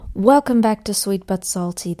Welcome back to Sweet But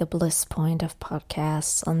Salty, the bliss point of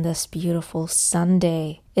podcasts on this beautiful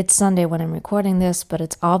Sunday. It's Sunday when I'm recording this, but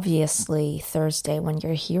it's obviously Thursday when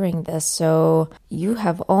you're hearing this, so you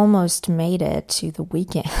have almost made it to the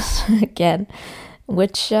weekend again,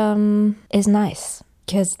 which is nice.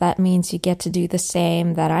 Because that means you get to do the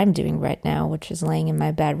same that I'm doing right now, which is laying in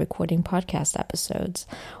my bed recording podcast episodes.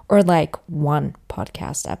 Or like one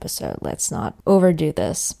podcast episode. Let's not overdo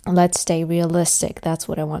this. Let's stay realistic. That's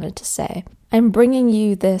what I wanted to say. I'm bringing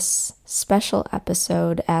you this special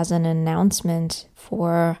episode as an announcement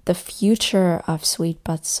for the future of Sweet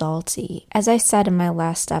But Salty. As I said in my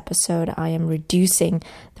last episode, I am reducing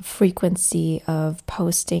the frequency of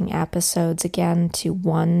posting episodes again to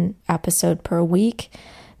one episode per week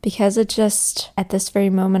because it just, at this very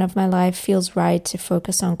moment of my life, feels right to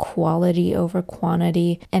focus on quality over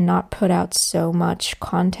quantity and not put out so much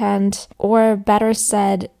content. Or better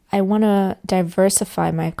said, I want to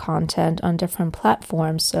diversify my content on different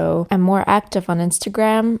platforms, so I'm more active on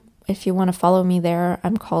Instagram. If you want to follow me there,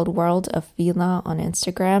 I'm called World of Vila on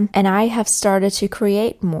Instagram. And I have started to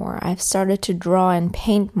create more. I've started to draw and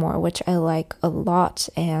paint more, which I like a lot.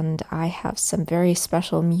 And I have some very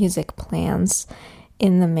special music plans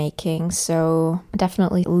in the making, so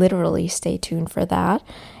definitely literally stay tuned for that.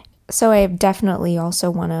 So I definitely also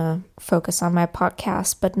want to focus on my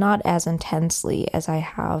podcast, but not as intensely as I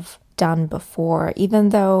have done before, even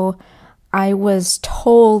though I was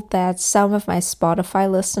told that some of my Spotify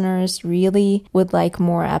listeners really would like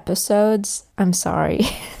more episodes. I'm sorry.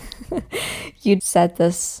 You said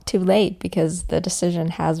this too late because the decision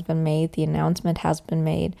has been made, the announcement has been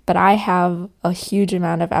made. But I have a huge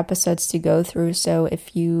amount of episodes to go through, so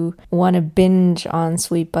if you want to binge on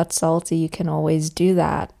Sweet But Salty, you can always do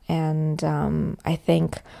that. And I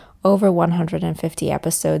think over 150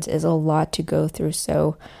 episodes is a lot to go through,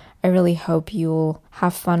 so I really hope you'll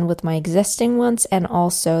have fun with my existing ones and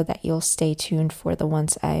also that you'll stay tuned for the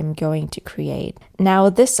ones I'm going to create.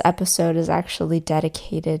 Now, this episode is actually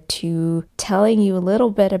dedicated to telling you a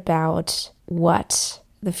little bit about what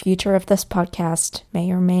the future of this podcast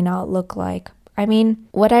may or may not look like. I mean,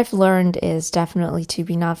 what I've learned is definitely to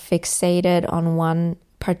be not fixated on one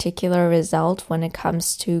particular result when it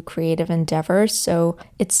comes to creative endeavors. So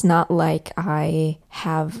it's not like I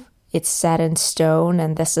have it's set in stone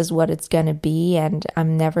and this is what it's going to be and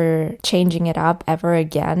I'm never changing it up ever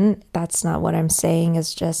again. That's not what I'm saying.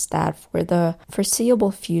 It's just that for the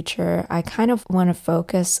foreseeable future, I kind of want to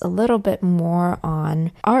focus a little bit more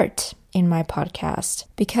on art in my podcast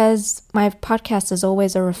because my podcast is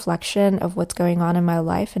always a reflection of what's going on in my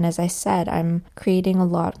life. And as I said, I'm creating a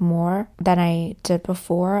lot more than I did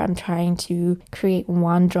before. I'm trying to create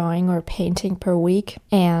one drawing or painting per week.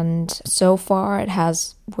 And so far it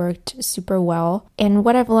has worked super well. And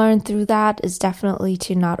what I've learned through that is definitely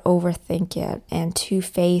to not overthink it and to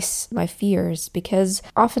face my fears, because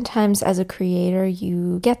oftentimes as a creator,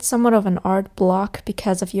 you get somewhat of an art block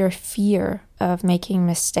because of your fear of making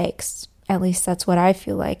mistakes. At least that's what I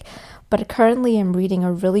feel like. But currently I'm reading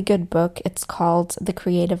a really good book. It's called The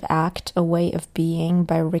Creative Act, A Way of Being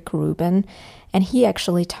by Rick Rubin. And he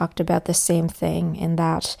actually talked about the same thing in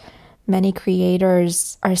that many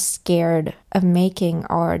creators are scared of making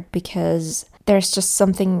art because there's just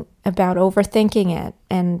something about overthinking it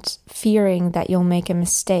and fearing that you'll make a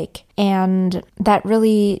mistake. And that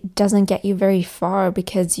really doesn't get you very far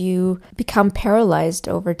because you become paralyzed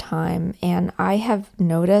over time. And I have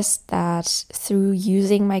noticed that through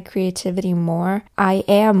using my creativity more, I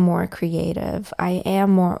am more creative. I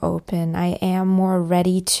am more open. I am more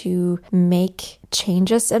ready to make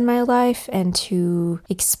changes in my life and to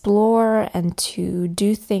explore and to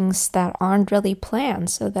do things that aren't really planned,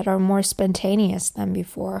 so that are more spontaneous than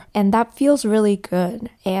before. And that feels really good.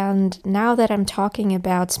 And now that I'm talking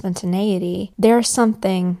about spontaneity, there's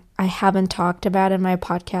something I haven't talked about in my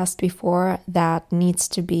podcast before that needs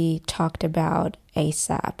to be talked about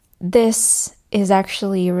ASAP. This is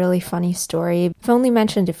actually a really funny story. I've only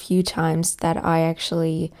mentioned a few times that I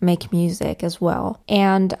actually make music as well,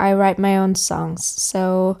 and I write my own songs.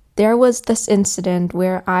 So there was this incident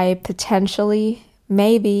where I potentially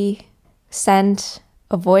maybe sent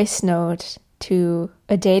a voice note to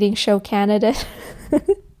a dating show candidate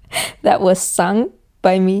that was sung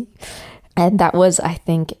by me. And that was, I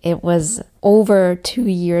think it was over 2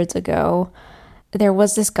 years ago. There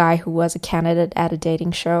was this guy who was a candidate at a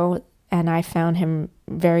dating show, and I found him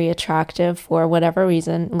very attractive for whatever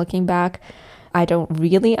reason. Looking back, I don't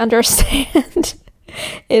really understand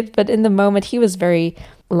it, but in the moment he was very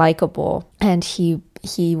likable and he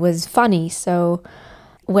was funny. So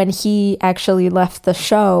when he actually left the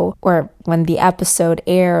show, or when the episode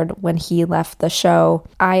aired, when he left the show,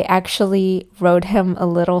 I actually wrote him a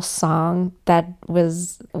little song that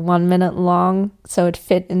was 1 minute long, so it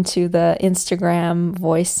fit into the Instagram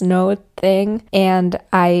voice note thing, and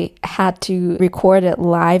I had to record it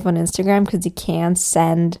live on Instagram because you can't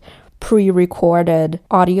send pre-recorded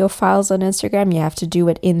audio files on Instagram. You have to do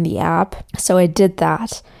it in the app. So I did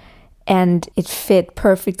that, and it fit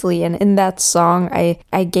perfectly. And in that song,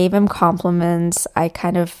 I gave him compliments. I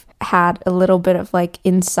kind of had a little bit of like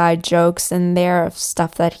inside jokes in there of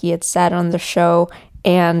stuff that he had said on the show,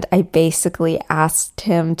 and I basically asked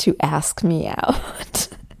him to ask me out.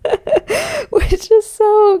 Which is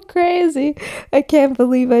so crazy. I can't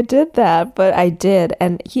believe I did that, but I did.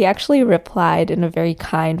 And he actually replied in a very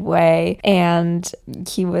kind way, and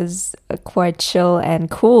he was quite chill and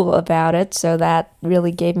cool about it. So that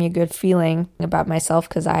really gave me a good feeling about myself,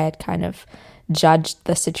 because I had kind of judged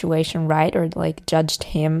the situation right, or like judged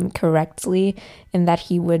him correctly, in that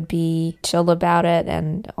he would be chill about it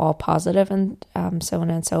and all positive, and so on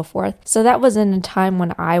and so forth. So that was in a time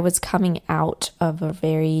when I was coming out of a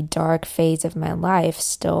very dark phase of my life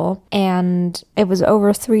still, and it was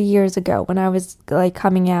over 3 years ago when I was like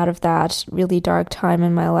coming out of that really dark time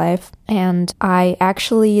in my life. And I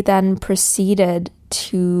actually then proceeded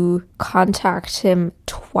to contact him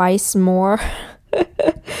twice more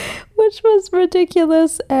which was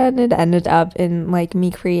ridiculous, and it ended up in like me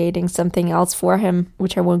creating something else for him,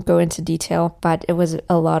 which I won't go into detail, but it was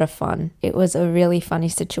a lot of fun. It was a really funny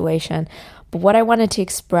situation. But what I wanted to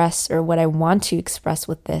express, or what I want to express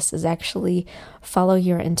with this, is actually follow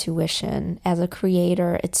your intuition. As a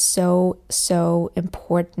creator, it's so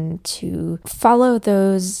important to follow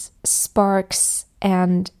those sparks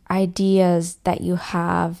and ideas that you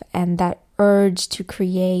have, and that urge to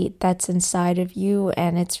create that's inside of you.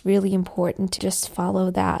 And it's really important to just follow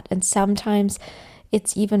that. And sometimes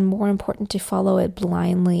it's even more important to follow it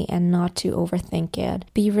blindly and not to overthink it.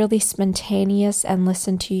 Be really spontaneous and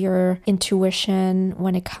listen to your intuition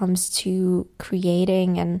when it comes to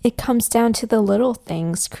creating. And it comes down to the little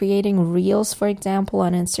things. Creating reels, for example,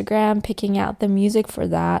 on Instagram, picking out the music for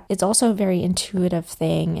that. It's also a very intuitive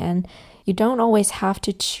thing. And you don't always have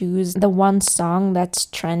to choose the one song that's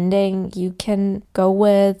trending. You can go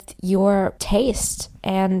with your taste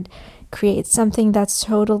and create something that's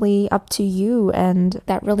totally up to you and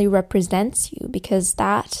that really represents you, because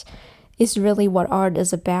that is really what art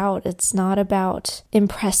is about. It's not about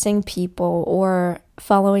impressing people or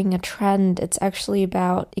following a trend. It's actually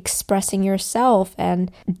about expressing yourself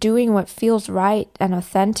and doing what feels right and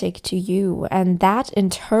authentic to you. And that in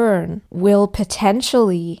turn will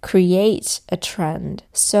potentially create a trend.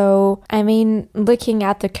 So, I mean, looking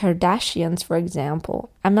at the Kardashians, for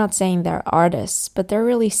example, I'm not saying they're artists, but they're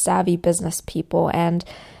really savvy business people, and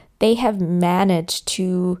they have managed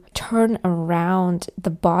to turn around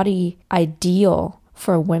the body ideal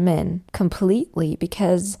for women completely,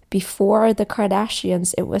 because before the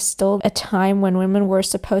Kardashians, it was still a time when women were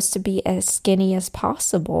supposed to be as skinny as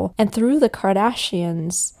possible. And through the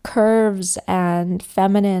Kardashians, curves and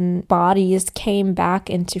feminine bodies came back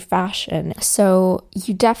into fashion. So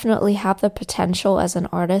you definitely have the potential as an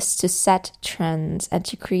artist to set trends and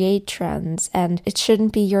to create trends. And it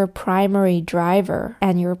shouldn't be your primary driver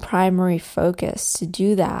and your primary focus to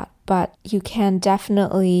do that. But you can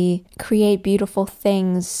definitely create beautiful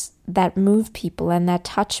things that move people and that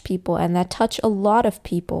touch people and that touch a lot of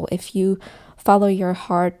people if you follow your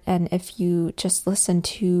heart and if you just listen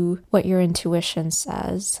to what your intuition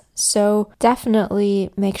says. So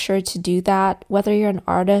definitely make sure to do that. Whether you're an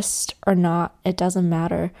artist or not, it doesn't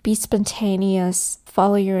matter. Be spontaneous,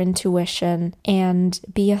 follow your intuition, and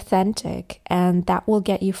be authentic. And that will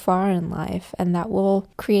get you far in life. And that will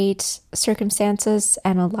create circumstances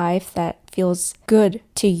and a life that feels good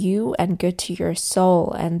to you and good to your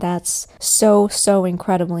soul. And that's so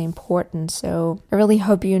incredibly important. So I really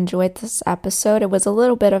hope you enjoyed this episode. It was a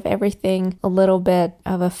little bit of everything, a little bit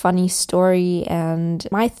of a funny story, and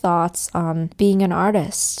my thoughts on being an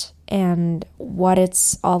artist and what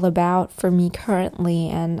it's all about for me currently.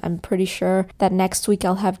 And I'm pretty sure that next week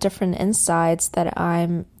I'll have different insights that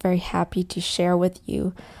I'm very happy to share with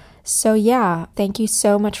you. So yeah, thank you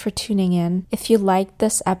so much for tuning in. If you liked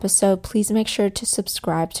this episode, please make sure to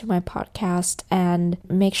subscribe to my podcast and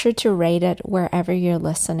make sure to rate it wherever you're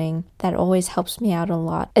listening. That always helps me out a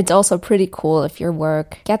lot. It's also pretty cool if your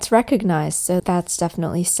work gets recognized, so that's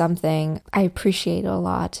definitely something I appreciate a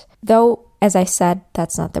lot. Though, as I said,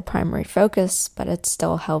 that's not the primary focus, but it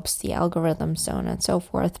still helps the algorithm, so on and so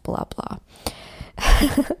forth, blah, blah.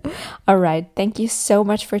 All right. Thank you so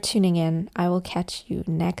much for tuning in. I will catch you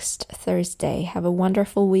next Thursday. Have a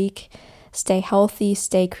wonderful week. Stay healthy,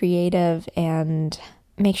 stay creative, and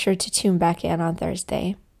make sure to tune back in on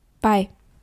Thursday. Bye.